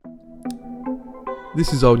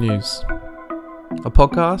This is Old News, a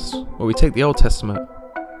podcast where we take the Old Testament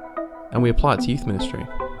and we apply it to youth ministry.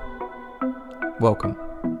 Welcome.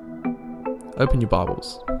 Open your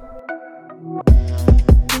Bibles.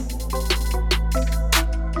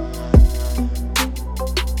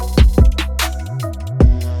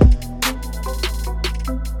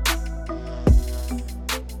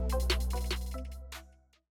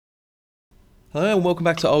 Hello and welcome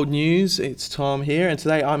back to Old News. It's Tom here, and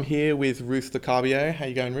today I'm here with Ruth DeCarbio. How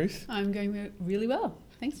you going, Ruth? I'm going really well.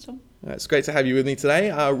 Thanks, Tom. It's great to have you with me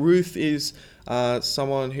today. Ruth is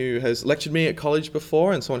someone who has lectured me at college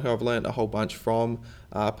before and someone who I've learned a whole bunch from,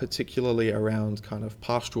 particularly around kind of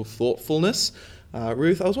pastoral thoughtfulness.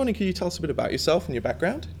 Ruth, I was wondering, could you tell us a bit about yourself and your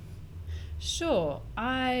background? Sure.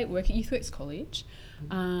 I work at YouthWorks College.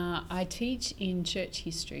 I teach in church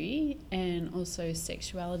history and also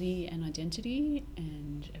sexuality and identity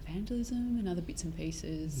and evangelism and other bits and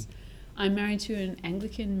pieces. I'm married to an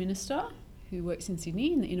Anglican minister who works in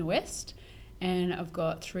Sydney in the inner west, and I've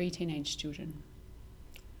got 3 teenage children.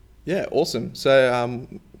 Yeah, awesome. So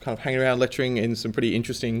kind of hanging around lecturing in some pretty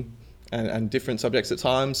interesting and different subjects at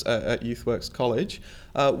times at YouthWorks College.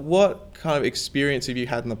 What kind of experience have you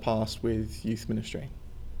had in the past with youth ministry?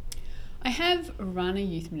 I have run a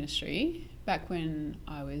youth ministry back when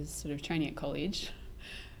I was sort of training at college.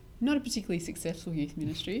 Not a particularly successful youth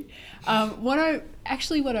ministry. What I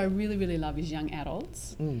really love is young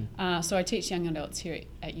adults. So I teach young adults here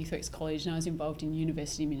at YouthWorks College, and I was involved in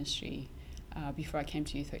university ministry before I came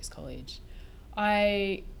to YouthWorks College.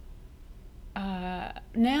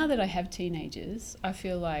 Now that I have teenagers, I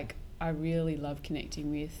feel like I really love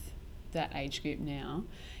connecting with that age group now,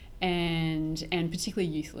 and particularly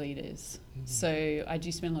youth leaders. So I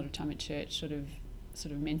do spend a lot of time at church sort of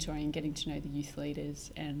mentoring and getting to know the youth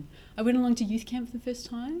leaders. And I went along to youth camp for the first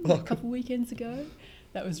time a couple of weekends ago.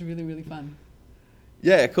 That was really, really fun.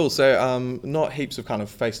 Yeah, cool. So not heaps of kind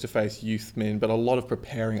of face-to-face youth men, but a lot of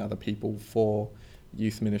preparing other people for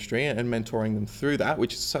youth ministry and mentoring them through that,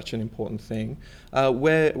 which is such an important thing.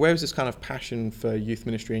 Where is this kind of passion for youth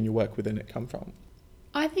ministry and your work within it come from?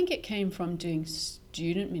 I think it came from doing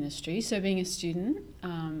student ministry, so being a student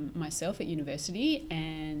myself at university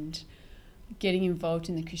and getting involved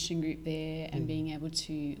in the Christian group there and being able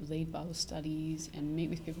to lead Bible studies and meet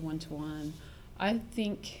with people one-to-one. I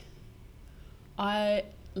think I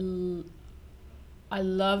love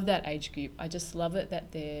that age group. I just love it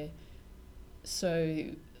that they're so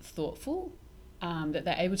thoughtful, that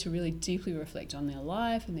they're able to really deeply reflect on their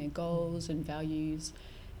life and their goals and values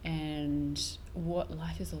and what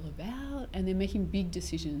life is all about, and they're making big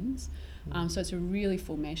decisions. So it's a really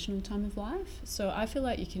formational time of life. So I feel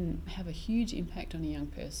like you can have a huge impact on a young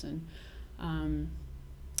person. And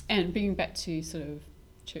bringing back to sort of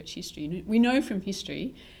church history, we know from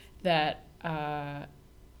history that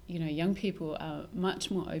young people are much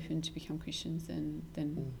more open to become Christians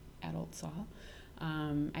than adults are.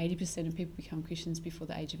 80% of people become Christians before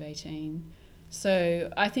the age of 18. So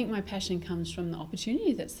I think my passion comes from the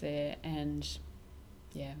opportunity that's there, and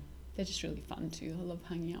yeah, they're just really fun too. I love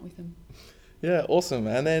hanging out with them. Yeah, awesome.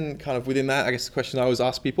 And then kind of within that, I guess the question I always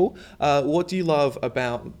ask people, what do you love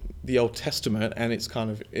about the Old Testament and its kind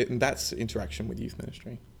of that's interaction with youth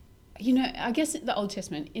ministry? You know, I guess the Old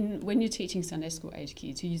Testament, when you're teaching Sunday school age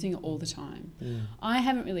kids, you're using it all the time. I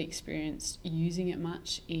haven't really experienced using it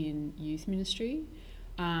much in youth ministry.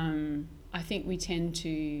 I think we tend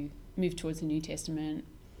to move towards the New Testament,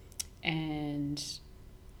 and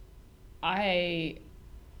I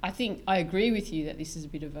think I agree with you that this is a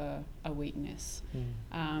bit of a weakness.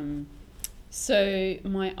 So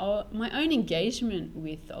my own engagement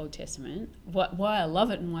with the Old Testament, why I love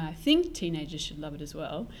it and why I think teenagers should love it as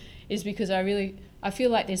well, is because I feel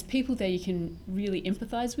like there's people there you can really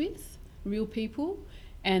empathise with, real people,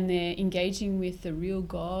 and they're engaging with the real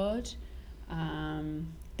God.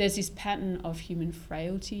 There's this pattern of human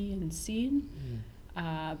frailty and sin,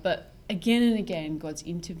 but again and again, God's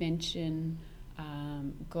intervention,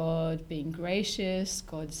 God being gracious,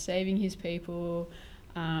 God saving his people.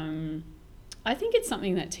 I think it's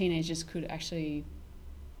something that teenagers could actually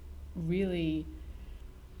really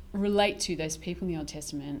relate to, those people in the Old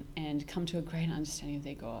Testament, and come to a great understanding of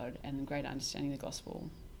their God and a great understanding of the gospel.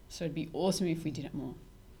 So it'd be awesome if we did it more.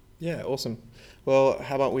 Yeah, awesome. Well,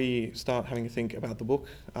 how about we start having a think about the book,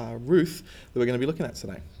 Ruth, that we're going to be looking at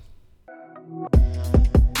today.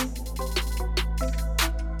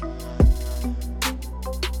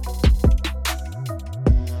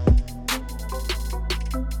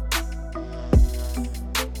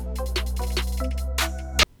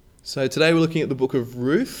 So today we're looking at the book of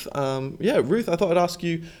Ruth. Ruth, I thought I'd ask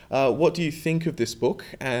you, what do you think of this book,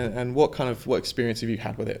 and what experience have you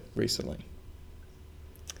had with it recently?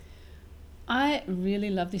 I really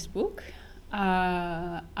love this book.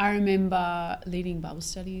 I remember leading Bible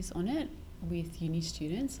studies on it with uni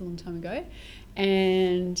students a long time ago,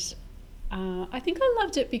 and I think I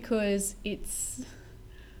loved it because it's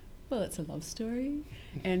a love story,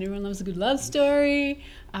 and everyone loves a good love story.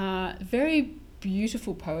 Very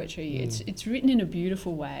beautiful poetry. It's written in a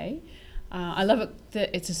beautiful way. I love it that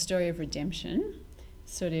it's a story of redemption,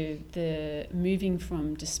 sort of the moving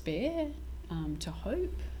from despair to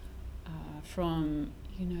hope, from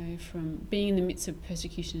being in the midst of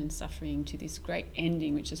persecution and suffering to this great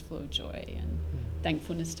ending, which is full of joy and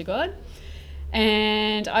thankfulness to God.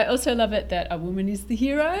 And I also love it that a woman is the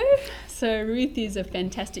hero. So Ruth is a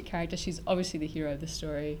fantastic character. She's obviously the hero of the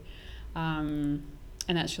story.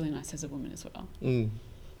 And that's really nice as a woman as well.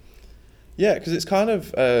 Yeah, because it's kind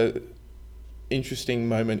of an interesting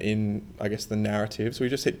moment in, I guess, the narrative. So we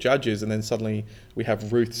just hit Judges, and then suddenly we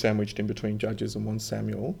have Ruth sandwiched in between Judges and 1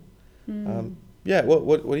 Samuel. What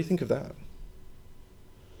do you think of that?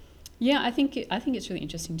 Yeah, I think it's really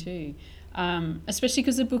interesting too, especially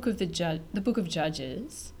because the book of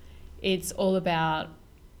Judges, it's all about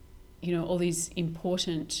all these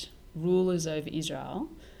important rulers over Israel,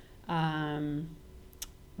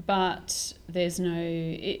 but there's no.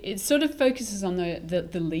 It sort of focuses on the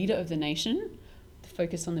leader of the nation, the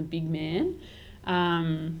focus on the big man,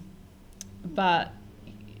 but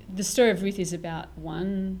the story of Ruth is about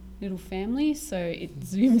one little family, so it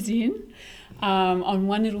zooms in on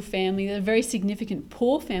one little family. They're a very significant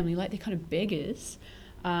poor family, like they're kind of beggars.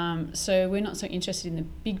 So we're not so interested in the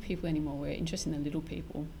big people anymore. We're interested in the little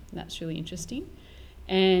people. That's really interesting.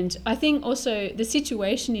 And I think also the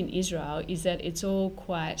situation in Israel is that it's all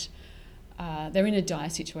quite. They're in a dire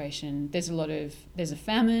situation. There's a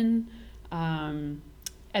famine.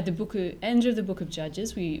 At the end of the book of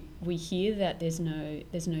Judges, we hear that there's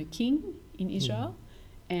no king in Israel,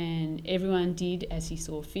 and everyone did as he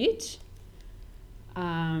saw fit.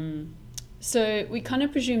 So we kind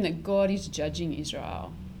of presume that God is judging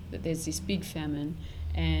Israel, that there's this big famine,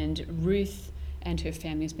 and Ruth and her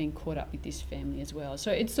family is being caught up with this family as well.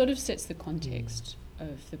 So it sort of sets the context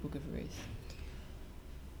of the book of Ruth.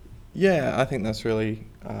 Yeah, I think that's really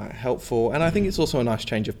helpful, and I think it's also a nice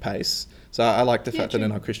change of pace. So I like the fact that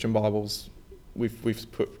in our Christian Bibles, we've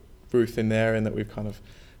put Ruth in there, and that we've kind of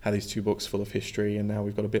had these 2 books full of history, and now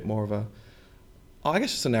we've got a bit more of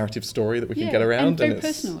it's a narrative story that we can get around. And very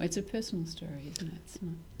personal. It's a personal story, isn't it? It's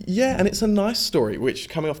not... Yeah, and it's a nice story, which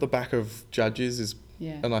coming off the back of Judges is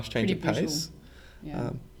a nice change of pace.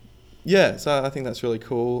 So I think that's really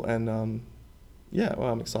cool, and I'm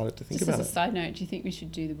excited to think about it. Just as a side note, do you think we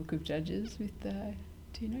should do the book of Judges with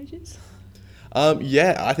teenagers?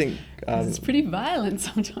 I think... it's pretty violent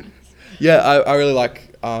sometimes. Yeah, I really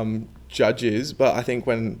like Judges, but I think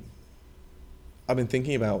when... I've been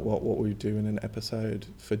thinking about what we would do in an episode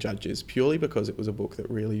for Judges, purely because it was a book that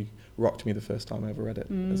really rocked me the first time I ever read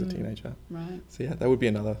it as a teenager. Right. So that would be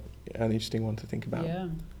an interesting one to think about. Yeah.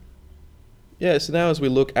 Yeah, so now as we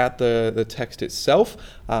look at the text itself,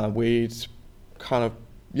 we'd kind of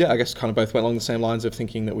both went along the same lines of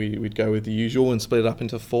thinking that we'd go with the usual and split it up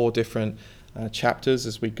into 4 different chapters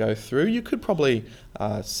as we go through. You could probably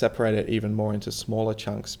separate it even more into smaller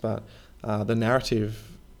chunks, but the narrative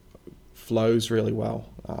flows really well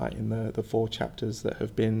in the 4 chapters that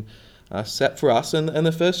have been set for us. And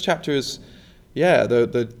the first chapter is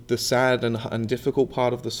the sad and difficult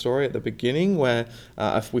part of the story at the beginning, where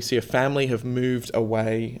if we see a family have moved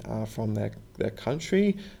away from their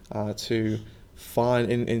country to find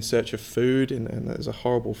in search of food, and there's a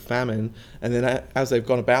horrible famine, and then as they've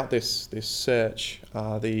gone about this search,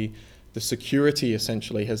 the security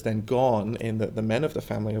essentially has then gone in that the men of the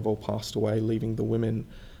family have all passed away, leaving the women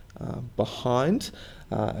behind.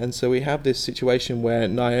 And so we have this situation where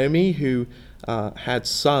Naomi, who had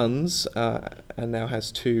sons and now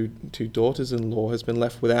has two daughters-in-law, has been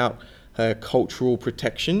left without her cultural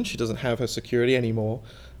protection. She doesn't have her security anymore,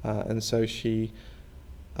 and so she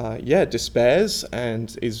despairs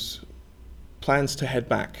and plans to head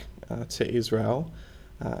back to Israel.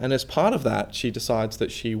 And as part of that, she decides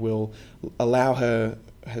that she will allow her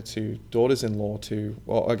 2 daughters-in-law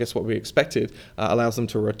what we expected, allows them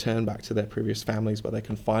to return back to their previous families, where they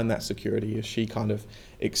can find that security as she kind of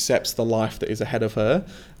accepts the life that is ahead of her,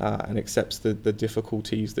 and accepts the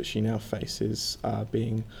difficulties that she now faces,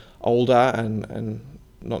 being older and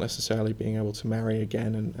not necessarily being able to marry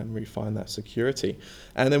again and re-find that security.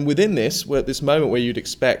 And then within this, we're at this moment where you'd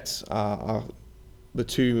expect the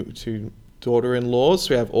two daughter-in-laws.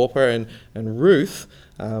 So we have Orpah and Ruth.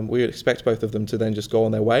 We would expect both of them to then just go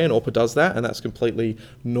on their way, and Orpah does that, and that's completely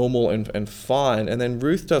normal and fine. And then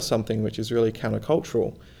Ruth does something which is really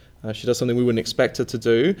countercultural. She does something we wouldn't expect her to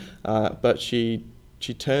do, but she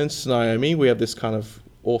turns to Naomi. We have this kind of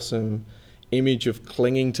awesome image of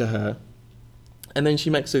clinging to her, and then she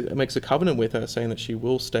makes a covenant with her, saying that she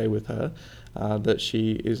will stay with her, that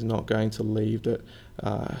she is not going to leave, that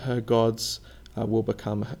her gods will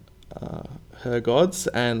become her gods,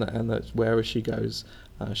 and that wherever she goes,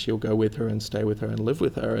 she'll go with her and stay with her and live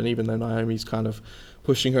with her. And even though Naomi's kind of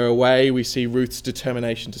pushing her away, we see Ruth's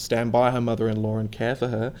determination to stand by her mother-in-law and care for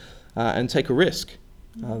her and take a risk.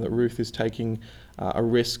 That Ruth is taking a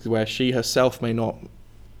risk where she herself may not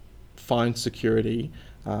find security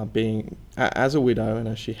being as a widow, and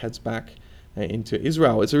as she heads back into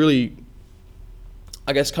Israel. It's a really,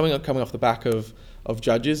 I guess, coming off the back of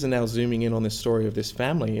Judges and now zooming in on this story of this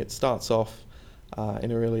family, it starts off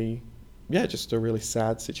in a really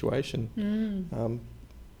sad situation.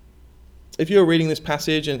 If you're reading this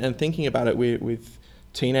passage and thinking about it with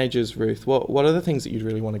teenagers, Ruth, what are the things that you'd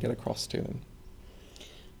really want to get across to them?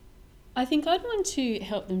 I think I'd want to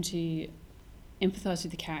help them to empathise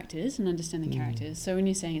with the characters and understand the characters. So when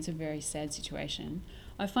you're saying it's a very sad situation,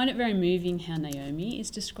 I find it very moving how Naomi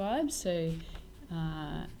is described. So,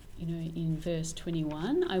 in verse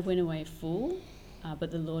 21, I went away full,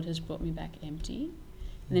 but the Lord has brought me back empty.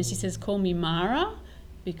 And then she says, call me Mara,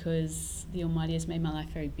 because the Almighty has made my life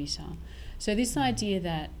very bitter. So this idea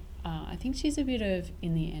that I think she's in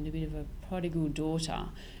the end, a bit of a prodigal daughter.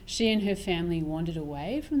 She and her family wandered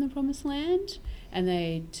away from the Promised Land, and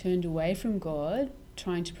they turned away from God,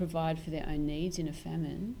 trying to provide for their own needs in a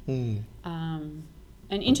famine. And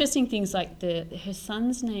interesting things like her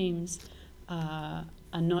sons' names are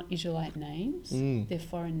not Israelite names. They're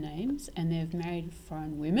foreign names, and they've married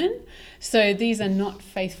foreign women. So these are not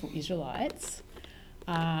faithful Israelites.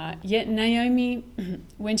 Yet Naomi,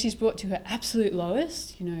 when she's brought to her absolute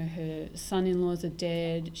lowest, her son-in-laws are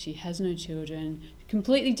dead, she has no children,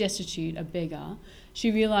 completely destitute, a beggar,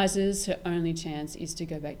 she realises her only chance is to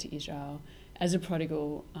go back to Israel as a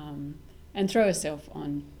prodigal and throw herself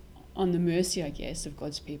on the mercy, I guess, of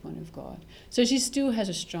God's people and of God. So she still has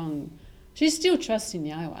she still trusts in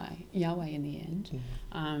Yahweh in the end.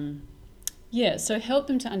 So help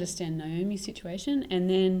them to understand Naomi's situation, and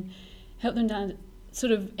then help them to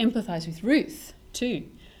sort of empathise with Ruth too.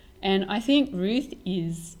 And I think Ruth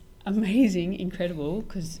is amazing, incredible,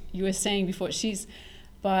 because you were saying before, she's,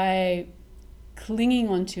 by clinging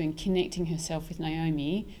onto and connecting herself with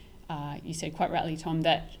Naomi, you said quite rightly, Tom,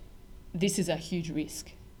 that this is a huge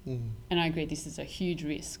risk. And I agree, this is a huge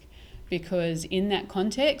risk, because in that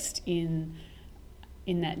context, in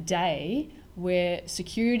that day, where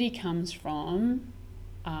security comes from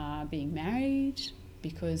being married,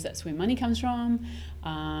 because that's where money comes from,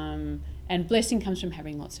 and blessing comes from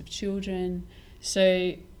having lots of children.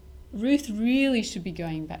 So Ruth really should be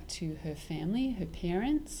going back to her family, her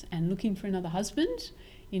parents, and looking for another husband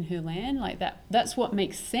in her land. Like that's what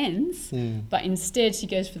makes sense. But instead she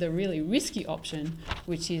goes for the really risky option,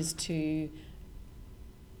 which is to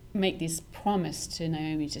make this promise to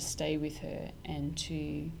Naomi to stay with her and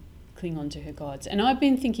to cling on to her gods. And I've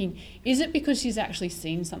been thinking, is it because she's actually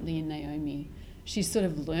seen something in Naomi? She's sort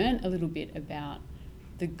of learned a little bit about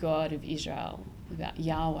the God of Israel, about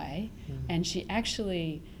Yahweh, and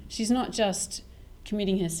she's not just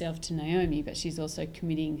committing herself to Naomi, but she's also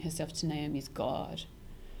committing herself to Naomi's God.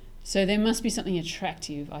 So there must be something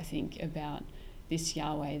attractive, I think, about this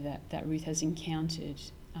Yahweh that Ruth has encountered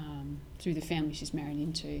through the family she's married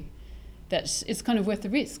into. It's kind of worth the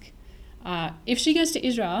risk. If she goes to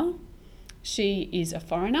Israel, she is a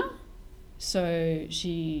foreigner, so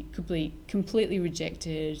she could be completely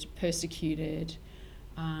rejected, persecuted.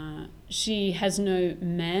 She has no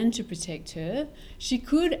man to protect her. She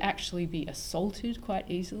could actually be assaulted quite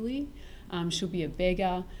easily. She'll be a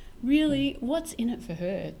beggar. Really, what's in it for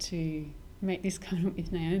her to make this covenant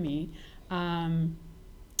with Naomi? I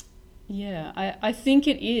think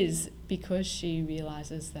it is because she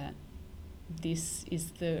realises that this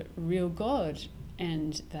is the real God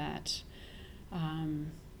and that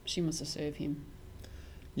she wants to serve him.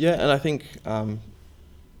 Yeah, and I think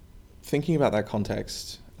thinking about that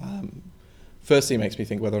context, firstly makes me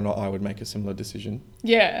think whether or not I would make a similar decision.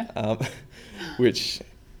 Yeah. Which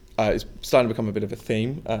is starting to become a bit of a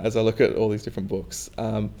theme as I look at all these different books.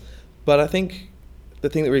 But I think the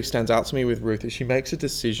thing that really stands out to me with Ruth is she makes a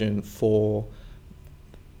decision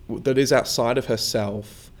that is outside of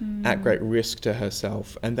herself, at great risk to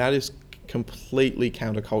herself, and that is completely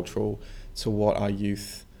countercultural to what our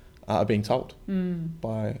youth are being told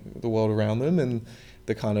by the world around them, and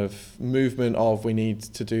the kind of movement of we need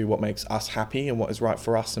to do what makes us happy and what is right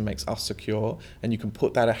for us and makes us secure, and you can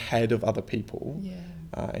put that ahead of other people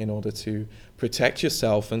in order to protect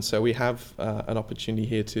yourself. And so we have an opportunity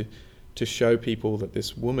here to show people that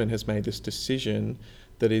this woman has made this decision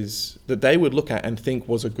that they would look at and think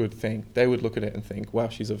was a good thing. They would look at it and think, wow,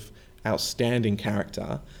 she's of outstanding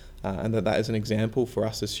character, and that is an example for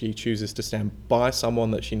us as she chooses to stand by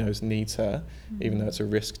someone that she knows needs her, even though it's a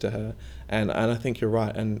risk to her. And I think you're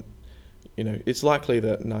right. And, it's likely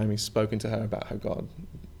that Naomi's spoken to her about her God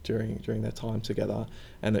during their time together,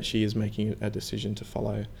 and that she is making a decision to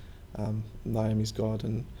follow Naomi's God.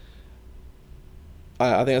 And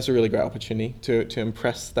I think that's a really great opportunity to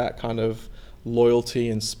impress that kind of loyalty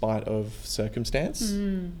in spite of circumstance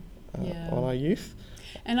on our youth.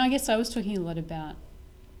 And I guess I was talking a lot about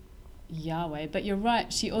Yahweh, but you're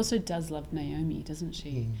right, she also does love Naomi, doesn't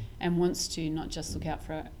she? And wants to not just look out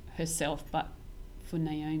for herself, but for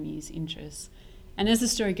Naomi's interests. And as the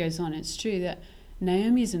story goes on, it's true that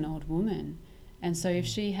Naomi is an old woman, and so if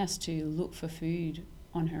she has to look for food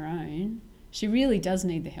on her own, she really does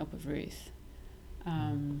need the help of Ruth,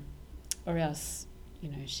 or else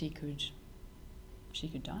she could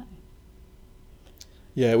die.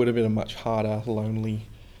 Yeah, it would have been a much harder, lonely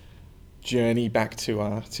journey back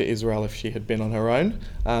to Israel if she had been on her own.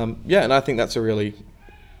 And I think that's a really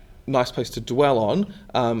nice place to dwell on,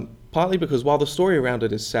 partly because while the story around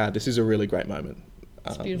it is sad, this is a really great moment.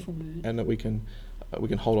 It's a beautiful moment. And that we can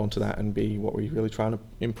hold on to that and be what we're really trying to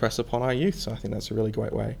impress upon our youth. So I think that's a really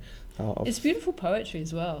great way. It's beautiful poetry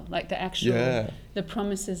as well, like the actual, the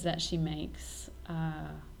promises that she makes.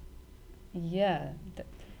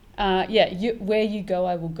 Where you go,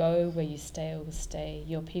 I will go. Where you stay, I will stay.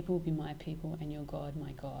 Your people will be my people, and your God,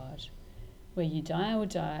 my God. Where you die, I will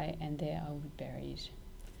die, and there I will be buried.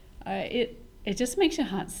 It just makes your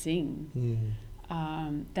heart sing.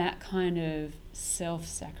 That kind of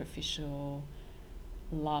self-sacrificial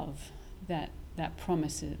love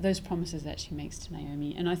those promises that she makes to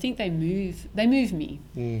Naomi, and I think they move me,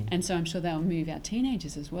 and so I'm sure they'll move our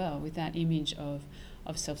teenagers as well with that image of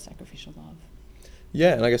self-sacrificial love.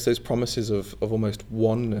 Yeah, and I guess those promises of almost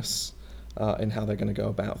oneness in how they're going to go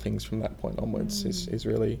about things from that point onwards is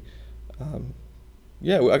really,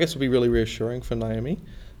 I guess will be really reassuring for Naomi,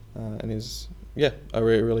 and is a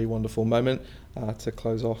really, really wonderful moment to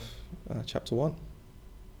close off chapter 1.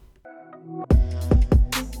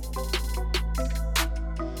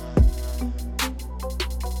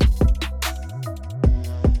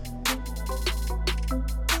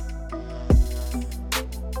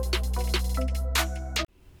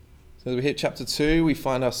 So as we hit chapter 2, we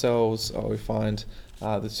find the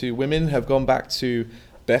two women have gone back to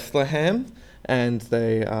Bethlehem, and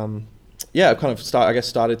they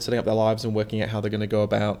started setting up their lives and working out how they're going to go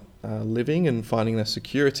about living and finding their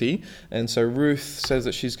security. And so Ruth says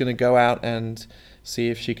that she's going to go out and see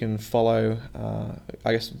if she can follow,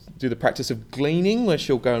 do the practice of gleaning, where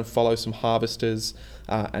she'll go and follow some harvesters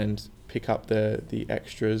and pick up the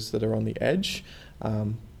extras that are on the edge.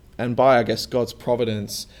 And by, God's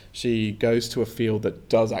providence, she goes to a field that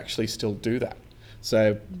does actually still do that.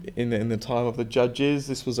 So in the time of the judges,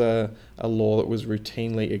 this was a law that was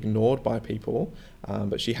routinely ignored by people.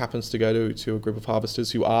 But she happens to go to a group of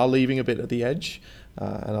harvesters who are leaving a bit at the edge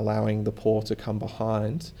and allowing the poor to come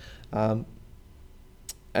behind. And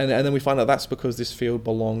then we find out that's because this field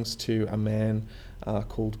belongs to a man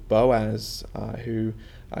called Boaz, who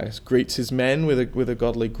greets his men with a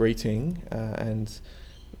godly greeting. And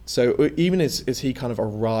so even as he kind of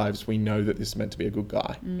arrives, we know that this is meant to be a good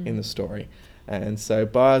guy in the story. And so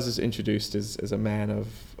Boaz is introduced as a man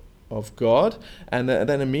of God. And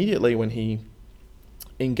then immediately when he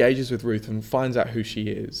engages with Ruth and finds out who she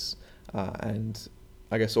is, and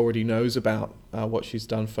already knows about what she's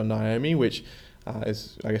done for Naomi, which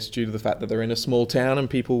is due to the fact that they're in a small town and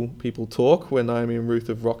people talk where Naomi and Ruth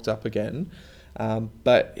have rocked up again.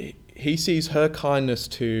 But he sees her kindness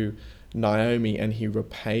to Naomi, and he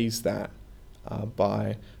repays that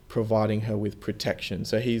by providing her with protection.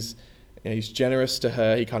 So he's generous to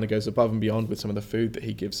her. He kind of goes above and beyond with some of the food that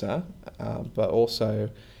he gives her, but also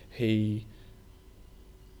he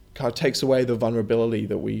kind of takes away the vulnerability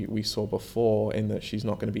that we saw before, in that she's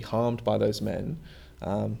not going to be harmed by those men,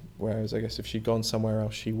 whereas if she'd gone somewhere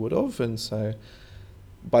else, she would have. And so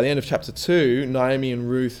by the end of chapter 2, Naomi and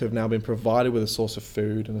Ruth have now been provided with a source of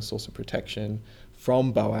food and a source of protection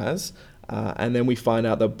from Boaz. And then we find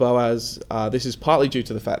out that Boaz, this is partly due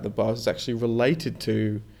to the fact that Boaz is actually related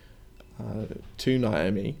to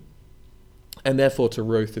Naomi. and therefore to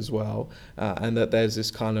Ruth as well, and that there's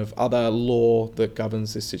this kind of other law that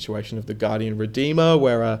governs this situation of the guardian redeemer,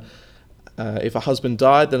 where if a husband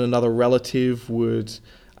died, then another relative would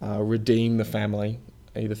redeem the family,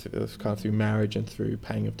 either through marriage and through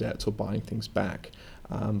paying of debts or buying things back.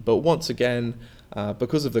 But once again,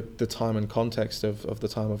 because of the time and context of the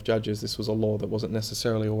time of Judges, this was a law that wasn't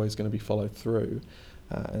necessarily always going to be followed through.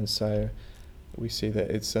 And so we see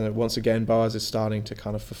that it's once again, Boaz is starting to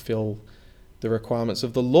kind of fulfill the requirements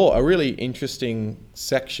of the law. A really interesting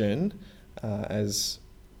section as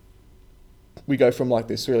we go from like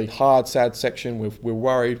this really hard, sad section. We're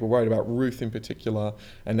worried about Ruth in particular,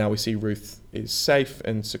 and now we see Ruth is safe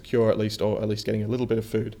and secure at least, or at least getting a little bit of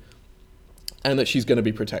food, and that she's going to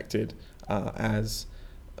be protected as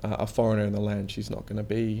a foreigner in the land. She's not going to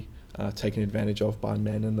be taken advantage of by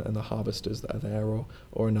men and the harvesters that are there,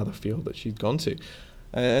 or another field that she's gone to.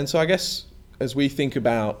 And so I guess as we think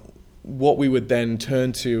about what we would then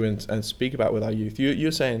turn to and speak about with our youth,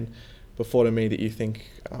 you're saying before to me that you think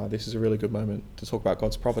this is a really good moment to talk about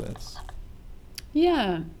God's providence.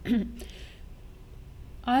 Yeah.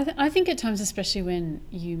 I think at times, especially when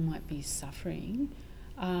you might be suffering,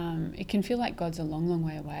 it can feel like God's a long, long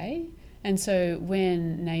way away. And so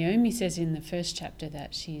when Naomi says in the first chapter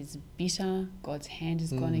that she's bitter, God's hand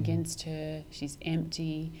has gone against her, she's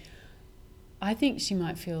empty, I think she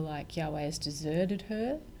might feel like Yahweh has deserted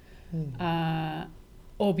her,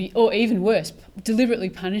 or even worse,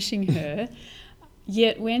 deliberately punishing her.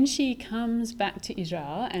 Yet when she comes back to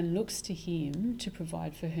Israel and looks to him to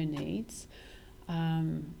provide for her needs,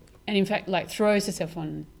 and in fact like throws herself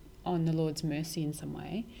on the Lord's mercy in some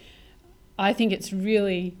way, I think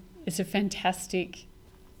it's a fantastic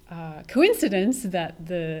coincidence that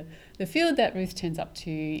the field that Ruth turns up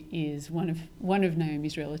to is one of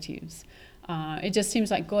Naomi's relatives. It just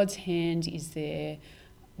seems like God's hand is there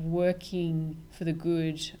working for the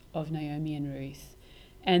good of Naomi and Ruth.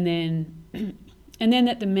 And then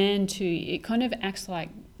that the man too, it kind of acts like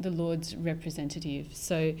the Lord's representative.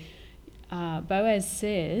 So Boaz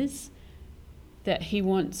says that he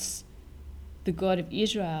wants the God of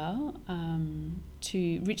Israel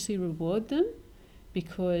to richly reward them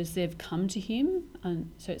because they've come to him.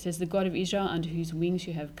 And so it says, the God of Israel under whose wings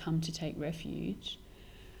you have come to take refuge.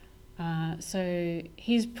 So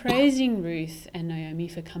he's praising Ruth and Naomi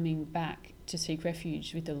for coming back to seek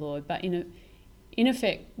refuge with the Lord. But in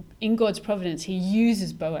effect, in God's providence, he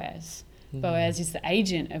uses Boaz. Boaz is the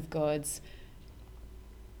agent of God's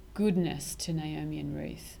goodness to Naomi and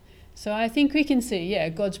Ruth. So I think we can see,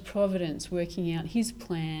 God's providence working out his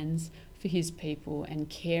plans for his people and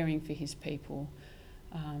caring for his people,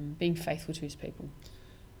 being faithful to his people.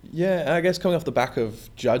 Yeah, and I guess coming off the back of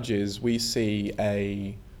Judges, we see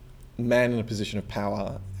a man in a position of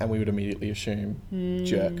power, and we would immediately assume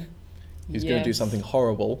jerk. He's going to do something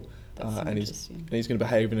horrible, and he's going to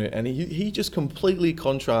behave in it. And he just completely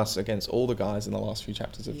contrasts against all the guys in the last few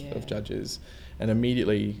chapters of Judges, and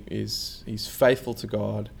immediately he's faithful to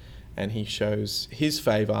God, and he shows his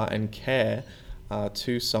favour and care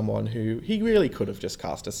to someone who he really could have just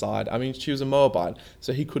cast aside. I mean, she was a Moabite,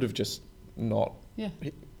 so he could have just not... Yeah.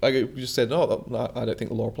 He just said, no, I don't think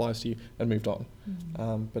the law applies to you, and moved on.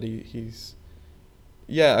 But he's,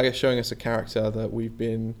 I guess, showing us a character that we've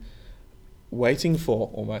been waiting for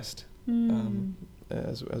almost.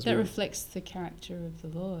 That reflects the character of the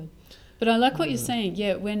Lord. But I like what you're saying.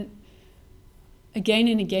 Yeah, when again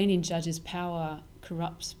and again in Judges, power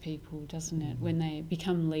corrupts people, doesn't it? When they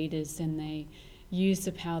become leaders, then they use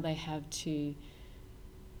the power they have to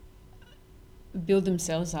build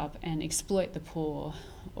themselves up and exploit the poor,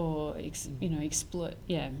 or exploit.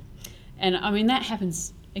 And I mean that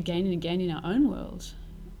happens again and again in our own world.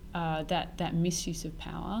 That misuse of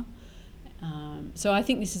power. So I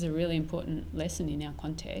think this is a really important lesson in our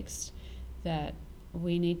context, that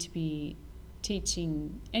we need to be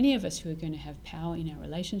teaching any of us who are going to have power in our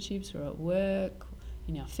relationships or at work,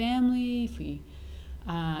 in our family, if we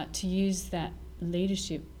to use that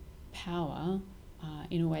leadership power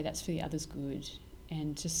in a way that's for the other's good,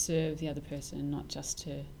 and to serve the other person, not just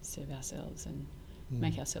to serve ourselves and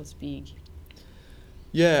make ourselves big.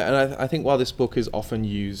 Yeah, and I think while this book is often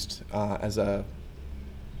used as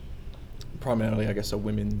primarily, I guess, a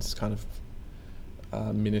women's kind of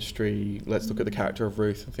ministry, let's look at the character of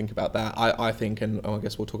Ruth and think about that. I think, and I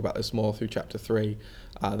guess we'll talk about this more through chapter 3,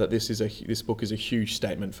 that this book is a huge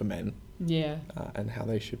statement for men. Yeah. And how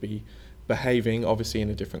they should be behaving, obviously in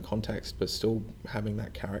a different context, but still having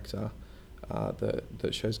that character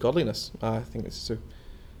that shows godliness. I think this is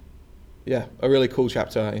a really cool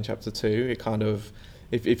chapter in chapter 2. It kind of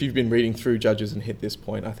if you've been reading through Judges and hit this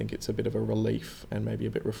point, I think it's a bit of a relief and maybe a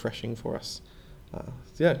bit refreshing for us. I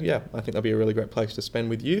think that'll be a really great place to spend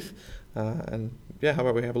with youth. How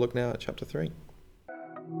about we have a look now at chapter 3?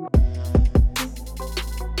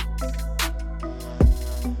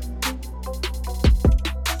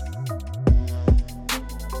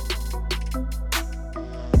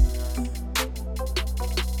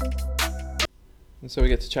 And so we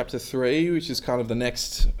get to chapter 3, which is kind of the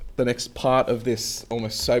next part of this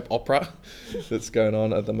almost soap opera that's going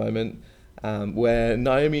on at the moment, where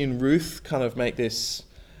Naomi and Ruth kind of make this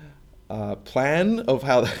plan of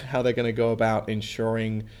how they're going to go about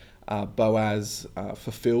ensuring Boaz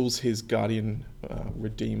fulfills his guardian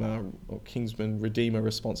redeemer or kinsman redeemer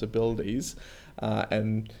responsibilities,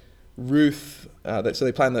 and Ruth, so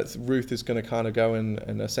they plan that Ruth is going to kind of go and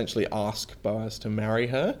essentially ask Boaz to marry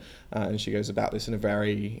her, and she goes about this in a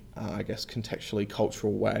very, contextually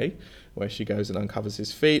cultural way, where she goes and uncovers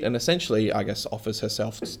his feet and essentially, offers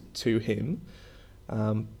herself to him.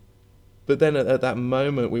 But then at that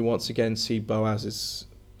moment, we once again see Boaz's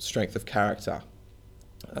strength of character.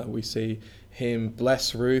 We see him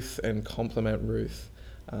bless Ruth and compliment Ruth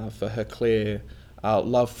for her clear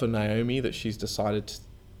love for Naomi, that she's decided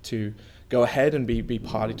to go ahead and be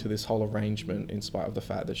party to this whole arrangement, in spite of the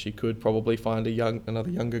fact that she could probably find another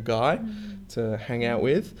younger guy to hang out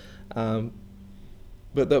with. But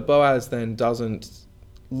that Boaz then doesn't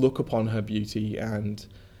look upon her beauty and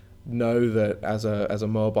know that as a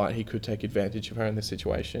Moabite he could take advantage of her in this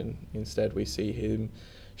situation. Instead, we see him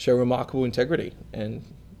show remarkable integrity and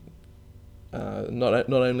not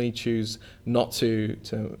only choose not to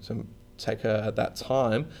take her at that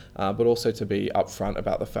time, but also to be upfront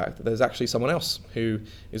about the fact that there's actually someone else who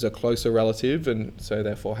is a closer relative, and so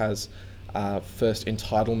therefore has first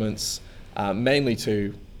entitlements, mainly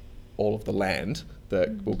to all of the land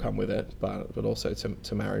that will come with it, but also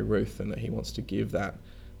to marry Ruth, and that he wants to give that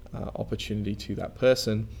opportunity to that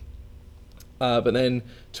person. But then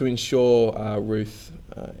to ensure Ruth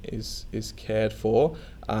is cared for,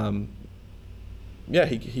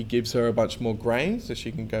 he gives her a bunch more grain so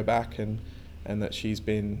she can go back and that she's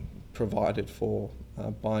been provided for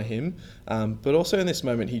by him. But also in this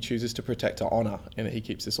moment, he chooses to protect her honour, and he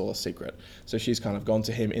keeps this all a secret. So she's kind of gone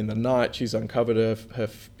to him in the night. She's uncovered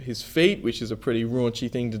his feet, which is a pretty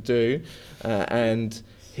raunchy thing to do. And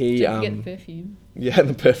he... Don't forget the perfume. Yeah,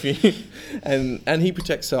 the perfume. and he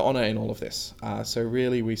protects her honour in all of this. So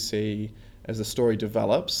really we see, as the story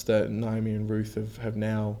develops, that Naomi and Ruth have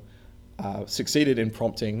now succeeded in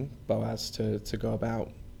prompting Boaz to go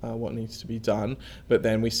about what needs to be done. But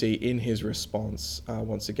then we see in his response,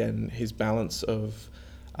 once again, his balance of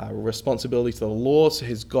responsibility to the law, so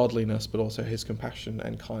his godliness, but also his compassion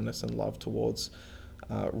and kindness and love towards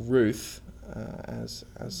Ruth as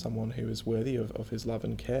someone who is worthy of his love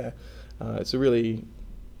and care. It's a really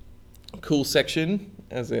cool section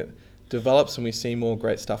as it develops, and we see more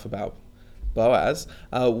great stuff about Boaz.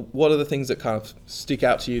 What are the things that kind of stick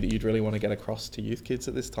out to you that you'd really want to get across to youth kids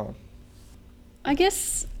at this time? I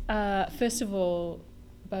guess, first of all,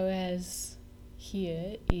 Boaz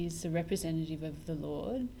here is the representative of the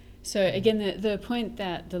Lord. So again, the point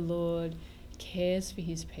that the Lord cares for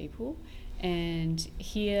his people, and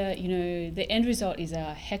here, the end result is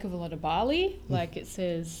a heck of a lot of barley. Like it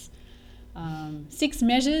says, 6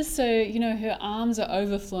 measures, so her arms are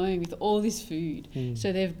overflowing with all this food.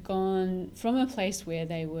 So they've gone from a place where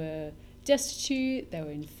they were destitute, they were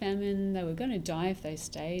in famine, they were going to die if they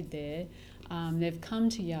stayed there. They've come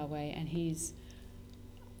to Yahweh, and he's,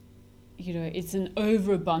 it's an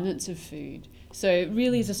overabundance of food. So it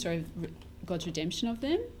really is a story of God's redemption of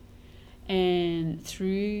them, and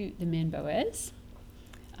through the man Boaz.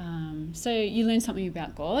 So you learn something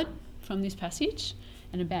about God from this passage,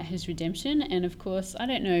 and about his redemption. And of course, I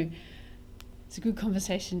don't know, it's a good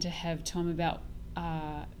conversation to have, Tom, about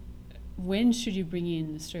when should you bring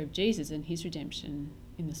in the story of Jesus and his redemption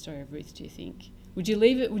in the story of Ruth, do you think? Would you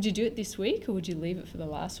do it this week, or would you leave it for the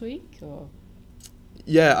last week? Or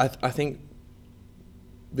Yeah, I think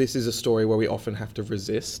this is a story where we often have to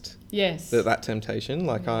resist that temptation.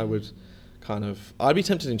 Like I'd be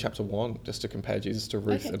tempted in chapter 1 just to compare Jesus to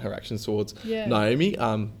Ruth and her actions towards Naomi.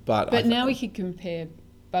 But now we could compare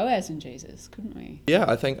Boaz and Jesus, couldn't we? Yeah,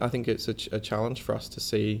 I think it's a challenge for us to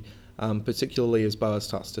see, particularly as Boaz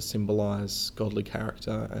starts to symbolise godly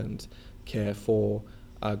character and care for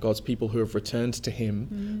God's people who have returned to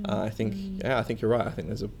him. I think you're right. I think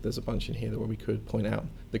there's a bunch in here where we could point out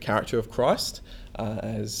the character of Christ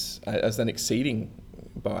as then exceeding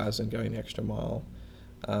Boaz and going the extra mile.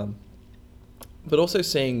 But also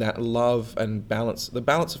seeing that love and balance, the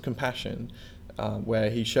balance of compassion where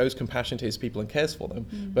he shows compassion to his people and cares for them,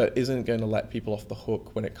 but isn't going to let people off the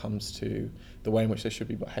hook when it comes to the way in which they should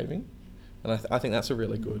be behaving. And I think that's a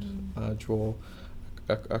really good draw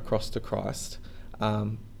across to Christ. But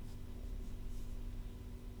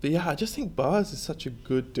yeah, I just think Boaz is such a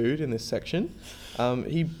good dude in this section.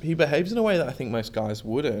 He behaves in a way that I think most guys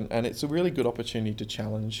wouldn't, and it's a really good opportunity to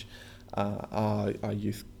challenge our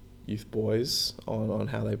youth boys on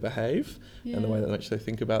how they behave and the way in which they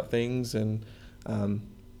think about things. And and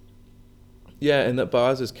that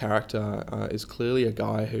Boaz's character is clearly a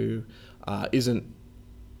guy who isn't,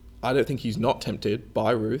 I don't think he's not tempted by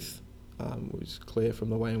Ruth, which is clear from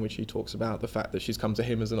the way in which he talks about the fact that she's come to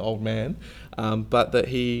him as an old man, but that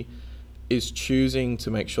he is choosing to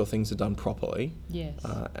make sure things are done properly. Yes.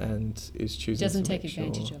 And is choosing He doesn't to take make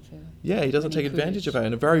advantage sure, of her. Yeah, he doesn't take advantage of her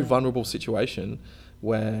in a very vulnerable situation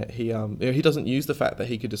where he he doesn't use the fact that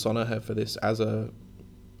he could dishonor her for this as a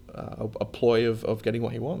ploy of getting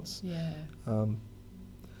what he wants. Yeah.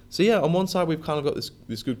 So yeah, on one side we've kind of got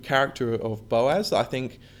this good character of Boaz that I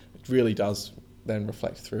think really does then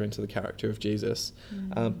reflect through into the character of Jesus.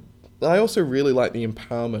 I also really like the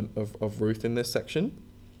empowerment of Ruth in this section.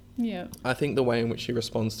 Yeah. I think the way in which she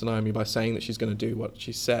responds to Naomi by saying that she's going to do what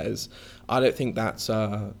she says, I don't think that's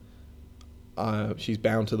she's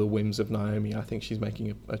bound to the whims of Naomi. I think she's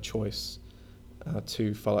making a choice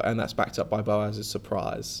to follow, and that's backed up by Boaz's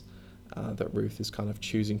surprise that Ruth is kind of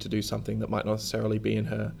choosing to do something that might not necessarily be in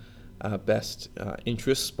her best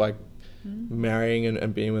interests by marrying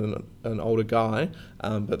and being with an older guy,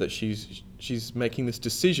 but that she's making this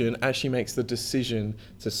decision as she makes the decision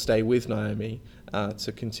to stay with Naomi,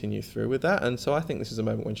 to continue through with that. And so I think this is a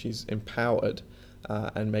moment when she's empowered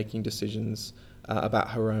and making decisions about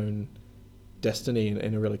her own destiny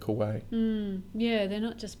in a really cool way. Yeah, they're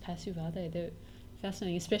not just passive, are they? They're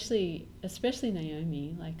fascinating, especially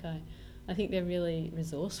Naomi. Like I think they're really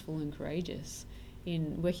resourceful and courageous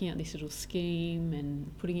in working out this little scheme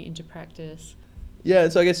and putting it into practice. Yeah,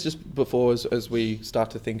 so I guess just before, as we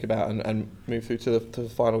start to think about and move through to the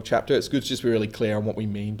final chapter, it's good to just be really clear on what we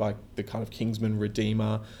mean by the kind of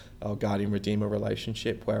kinsman-redeemer or guardian-redeemer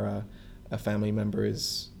relationship, where a family member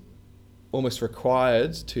is almost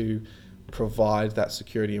required to provide that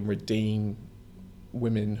security and redeem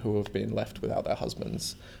women who have been left without their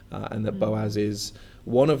husbands. And that Boaz is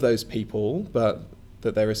one of those people, but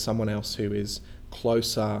that there is someone else who is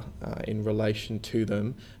closer in relation to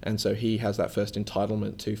them, and so he has that first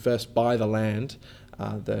entitlement to first buy the land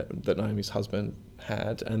that Naomi's husband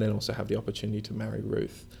had, and then also have the opportunity to marry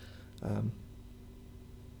Ruth. I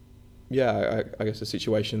guess a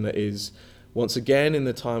situation that is once again in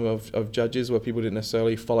the time of Judges, where people didn't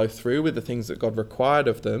necessarily follow through with the things that God required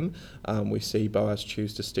of them. We see Boaz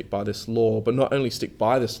choose to stick by this law, but not only stick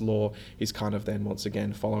by this law, he's kind of then once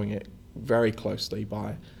again following it very closely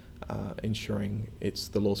by ensuring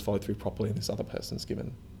the law's followed through properly and this other person's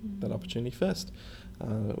given that opportunity first,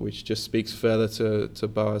 which just speaks further to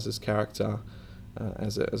Boaz's character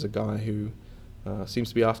as a guy who seems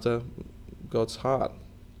to be after God's heart.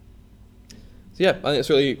 So yeah, I think it's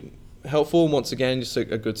really helpful. Once again, just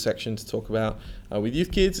a good section to talk about with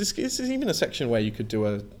youth kids. This is even a section where you could do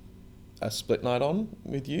a split night on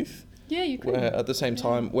with youth. Yeah, you could. Where at the same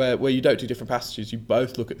time, where you don't do different passages, you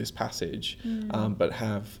both look at this passage, but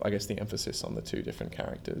have, I guess, the emphasis on the two different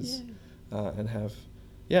characters, and have,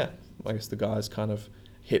 I guess the guys kind of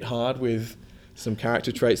hit hard with some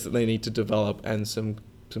character traits that they need to develop, and some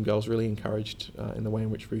girls really encouraged in the way in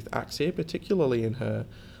which Ruth acts here, particularly in her.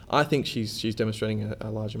 I think she's demonstrating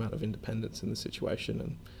a large amount of independence in the situation,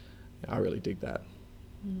 and I really dig that.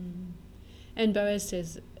 And Boaz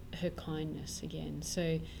says her kindness again.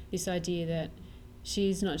 So this idea that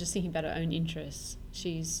she's not just thinking about her own interests.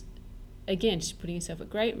 She's putting herself at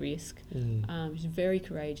great risk. She's very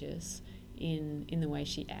courageous in the way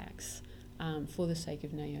she acts for the sake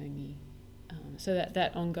of Naomi. So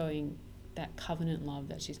that ongoing, that covenant love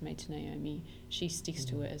that she's made to Naomi, she sticks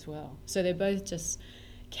to it as well. So they're both just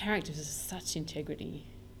characters of such integrity,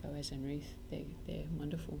 Boaz and Ruth. They're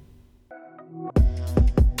wonderful.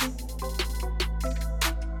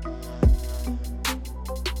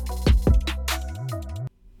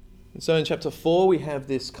 So in chapter 4, we have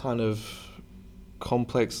this kind of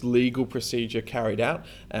complex legal procedure carried out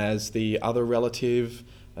as the other relative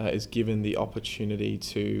is given the opportunity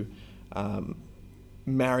to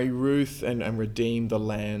marry Ruth and redeem the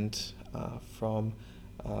land from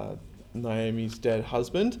Naomi's dead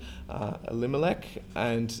husband, Elimelech.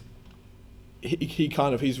 And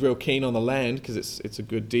he's real keen on the land because it's a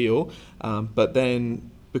good deal, but then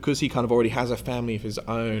because he kind of already has a family of his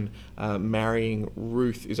own, marrying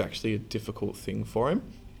Ruth is actually a difficult thing for him.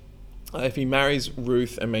 If he marries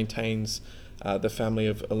Ruth and maintains the family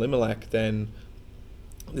of Elimelech, then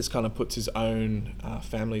this kind of puts his own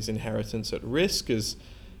family's inheritance at risk, as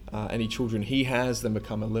any children he has then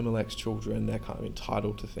become Elimelech's children. They're kind of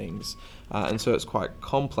entitled to things. And so it's quite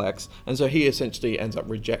complex. And so he essentially ends up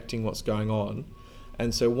rejecting what's going on.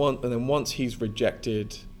 And so once he's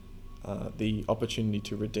rejected the opportunity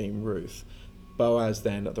to redeem Ruth, Boaz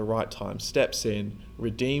then at the right time steps in,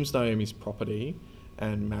 redeems Naomi's property,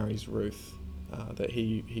 and marries Ruth. That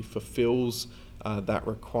he fulfills that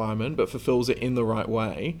requirement, but fulfills it in the right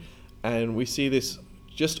way. And we see this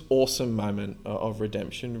just awesome moment of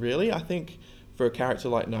redemption, really. I think for a character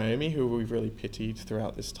like Naomi, who we've really pitied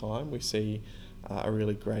throughout this time, we see a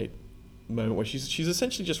really great moment where she's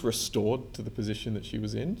essentially just restored to the position that she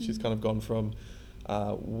was in. She's kind of gone from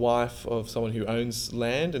wife of someone who owns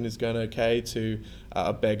land and is going okay to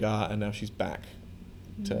a beggar, and now she's back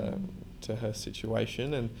to her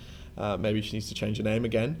situation, and maybe she needs to change her name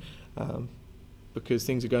again, because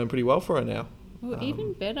things are going pretty well for her now. Well,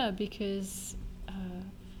 even better, because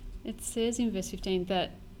it says in verse 15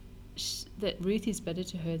 that Ruth is better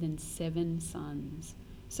to her than 7 sons.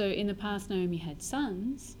 So in the past, Naomi had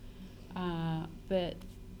sons, but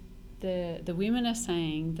the women are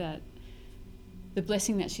saying that the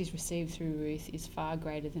blessing that she's received through Ruth is far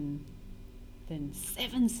greater than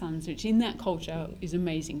 7 sons, which in that culture is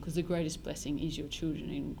amazing, because the greatest blessing is your children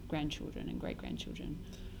and grandchildren and great-grandchildren.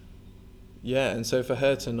 Yeah, and so for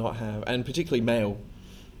her to not have, and particularly male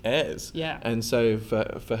heirs, and so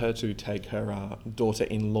for her to take her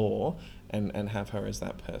daughter-in-law and have her as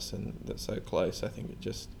that person that's so close, I think it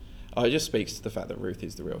just speaks to the fact that Ruth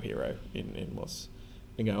is the real hero in what's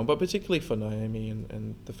been going on. But particularly for Naomi,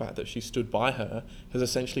 and the fact that she stood by her has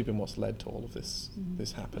essentially been what's led to all of this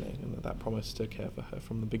happening, and that promise to care for her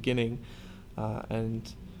from the beginning,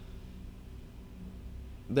 and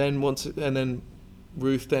then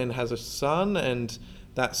Ruth then has a son, and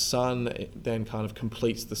that son then kind of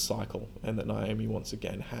completes the cycle, and that Naomi once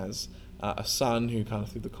again has a son who kind of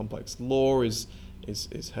through the complex law is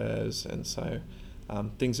hers, and so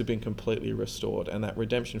things have been completely restored, and that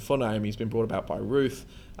redemption for Naomi has been brought about by Ruth,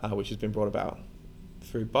 which has been brought about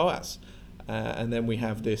through Boaz, and then we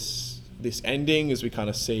have this ending as we kind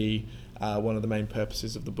of see one of the main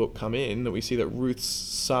purposes of the book come in, that we see that Ruth's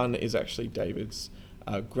son is actually David's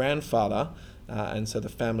grandfather. And so the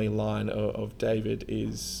family line of David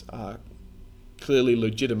is clearly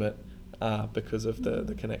legitimate because of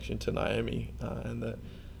the connection to Naomi, and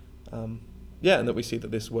that we see that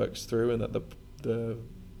this works through, and that the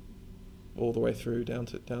all the way through down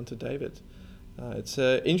to David. It's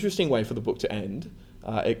an interesting way for the book to end.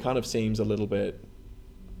 It kind of seems a little bit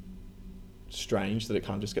strange that it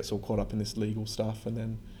kind of just gets all caught up in this legal stuff, and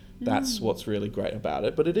then that's what's really great about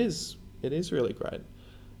it. But it is really great.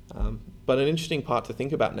 But an interesting part to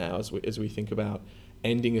think about now as we think about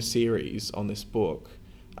ending a series on this book,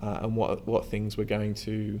 and what things we're going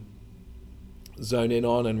to zone in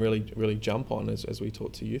on and really jump on as we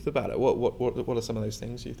talk to youth about it. What are some of those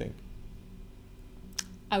things you think?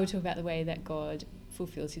 I would talk about the way that God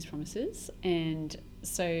fulfills his promises. And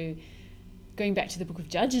so going back to the book of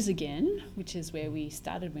Judges again, which is where we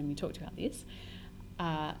started when we talked about this,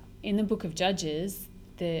 in the book of Judges,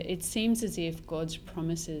 it seems as if God's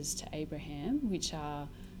promises to Abraham, which are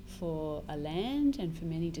for a land and for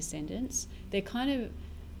many descendants, they're kind of,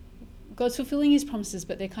 God's fulfilling his promises,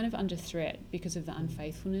 but they're kind of under threat because of the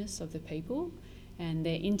unfaithfulness of the people, and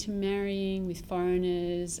they're intermarrying with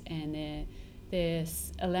foreigners, and they're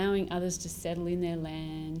allowing others to settle in their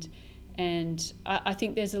land. And I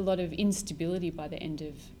think there's a lot of instability by the end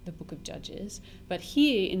of the book of Judges. But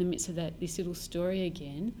here, in the midst of this little story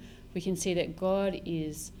again, we can see that God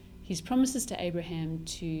his promises to Abraham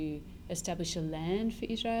to establish a land for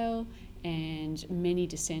Israel and many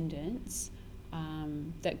descendants,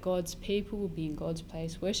 that God's people will be in God's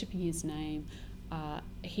place, worshipping his name.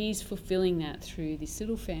 He's fulfilling that through this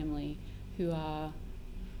little family who are,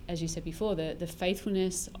 as you said before, the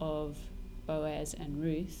faithfulness of Boaz and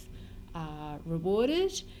Ruth are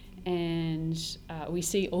rewarded, and we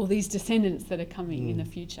see all these descendants that are coming in the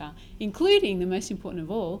future, including the most important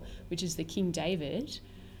of all, which is the King David.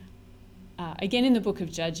 Again, in the book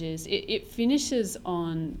of Judges, it finishes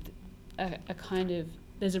on a kind of,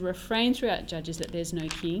 there's a refrain throughout Judges that there's no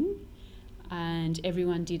king, and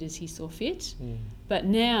everyone did as he saw fit. But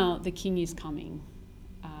now the king is coming,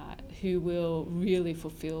 who will really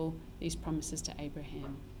fulfill these promises to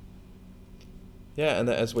Abraham. Yeah, and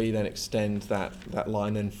that as we then extend that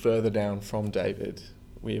line then further down from David,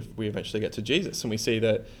 we eventually get to Jesus, and we see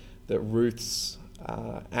that Ruth's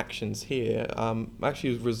actions here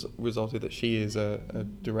actually resulted that she is a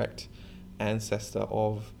direct ancestor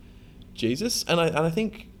of Jesus. And I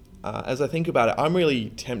think, as I think about it, I'm really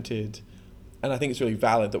tempted, and I think it's really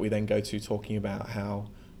valid that we then go to talking about how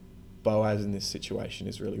Boaz in this situation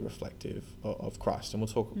is really reflective of Christ, and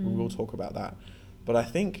we will talk about that. But I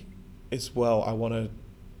think as well, I want to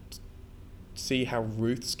see how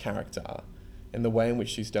Ruth's character and the way in which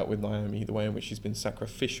she's dealt with Naomi, the way in which she's been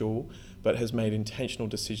sacrificial but has made intentional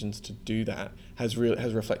decisions to do that, has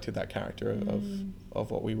reflected that character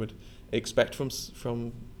of what we would expect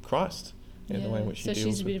from Christ in the way in which she deals with people.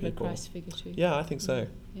 So she's a bit of a Christ figure too. Yeah, I think so.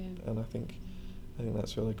 Yeah. And I think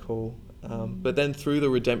that's really cool. But then through the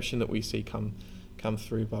redemption that we see come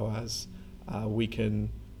through Boaz, we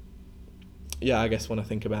can, I guess when I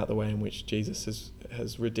think about the way in which Jesus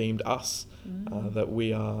has redeemed us, that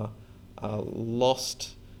we are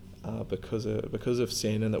lost because of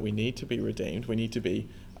sin, and that we need to be redeemed. We need to be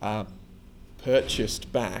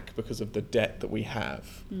purchased back because of the debt that we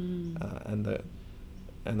have, and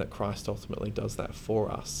that Christ ultimately does that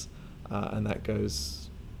for us, and that goes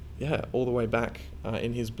all the way back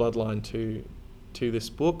in his bloodline to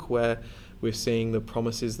this book, where we're seeing the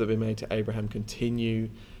promises that have been made to Abraham continue,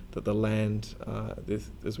 that the land,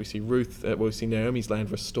 as we see we see Naomi's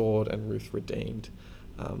land restored and Ruth redeemed.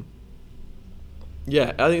 I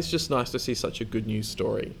think it's just nice to see such a good news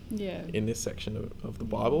story in this section of the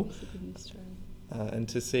Bible. It's a good news story. And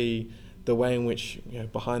to see the way in which,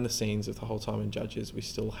 behind the scenes of the whole time in Judges, we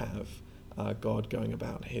still have God going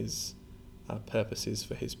about his purposes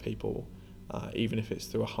for his people, even if it's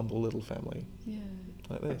through a humble little family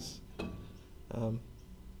like this.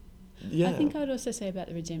 I think I would also say about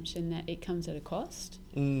the redemption that it comes at a cost.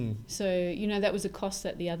 So, that was a cost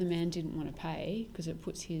that the other man didn't want to pay because it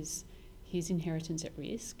puts his inheritance at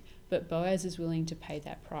risk. But Boaz is willing to pay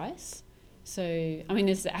that price. So,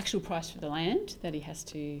 there's the actual price for the land that he has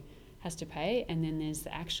to pay, and then there's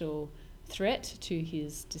the actual threat to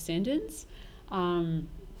his descendants.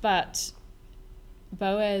 But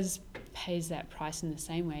Boaz pays that price in the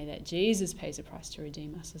same way that Jesus pays a price to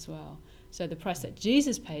redeem us as well. So the price that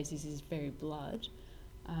Jesus pays is his very blood.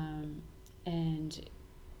 And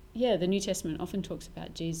the New Testament often talks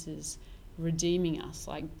about Jesus redeeming us,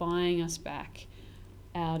 like buying us back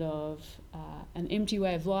out of an empty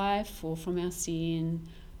way of life or from our sin,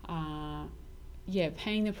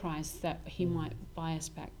 paying the price that he might buy us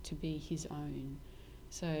back to be his own.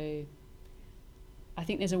 So I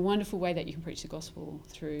think there's a wonderful way that you can preach the gospel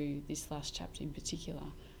through this last chapter in particular,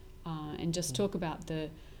 and just talk about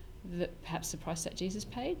perhaps the price that Jesus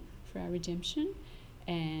paid for our redemption,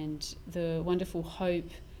 and the wonderful hope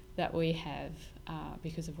that we have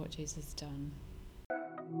because of what Jesus has done.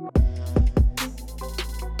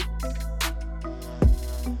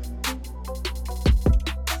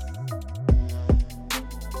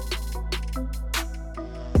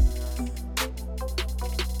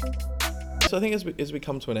 So I think as we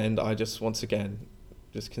come to an end, I just once again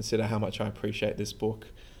just consider how much I appreciate this book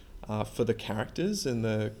for the characters and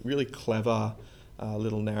the really clever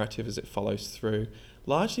little narrative as it follows through,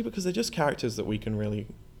 largely because they're just characters that we can really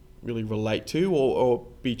relate to or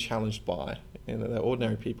be challenged by. They're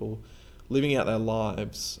ordinary people living out their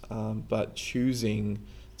lives, but choosing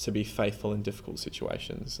to be faithful in difficult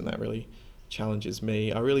situations, and that really challenges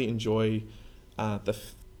me. I really enjoy the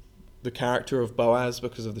character of Boaz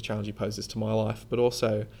because of the challenge he poses to my life, but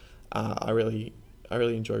also I really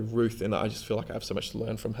enjoy Ruth, in that I just feel like I have so much to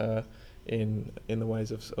learn from her in the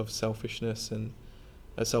ways of selfishness and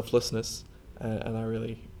selflessness, and I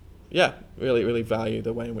really value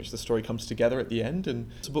the way in which the story comes together at the end. And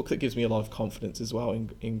it's a book that gives me a lot of confidence as well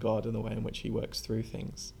in God and the way in which he works through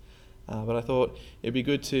things. But I thought it'd be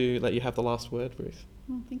good to let you have the last word, Ruth.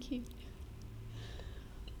 Oh, thank you.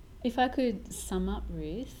 If I could sum up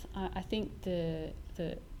Ruth, I think the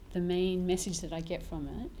main message that I get from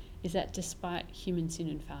it is that despite human sin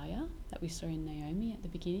and failure that we saw in Naomi at the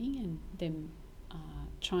beginning, and them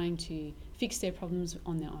trying to fix their problems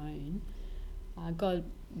on their own, God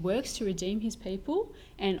works to redeem his people,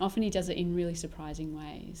 and often he does it in really surprising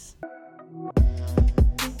ways.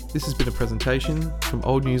 This has been a presentation from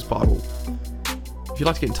Old News Bible. If you'd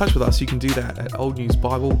like to get in touch with us, you can do that at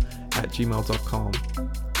oldnewsbible@gmail.com.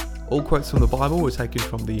 All quotes from the Bible were taken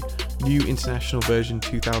from the New International Version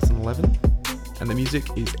 2011, and the music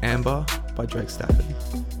is Amber by Drake Stafford.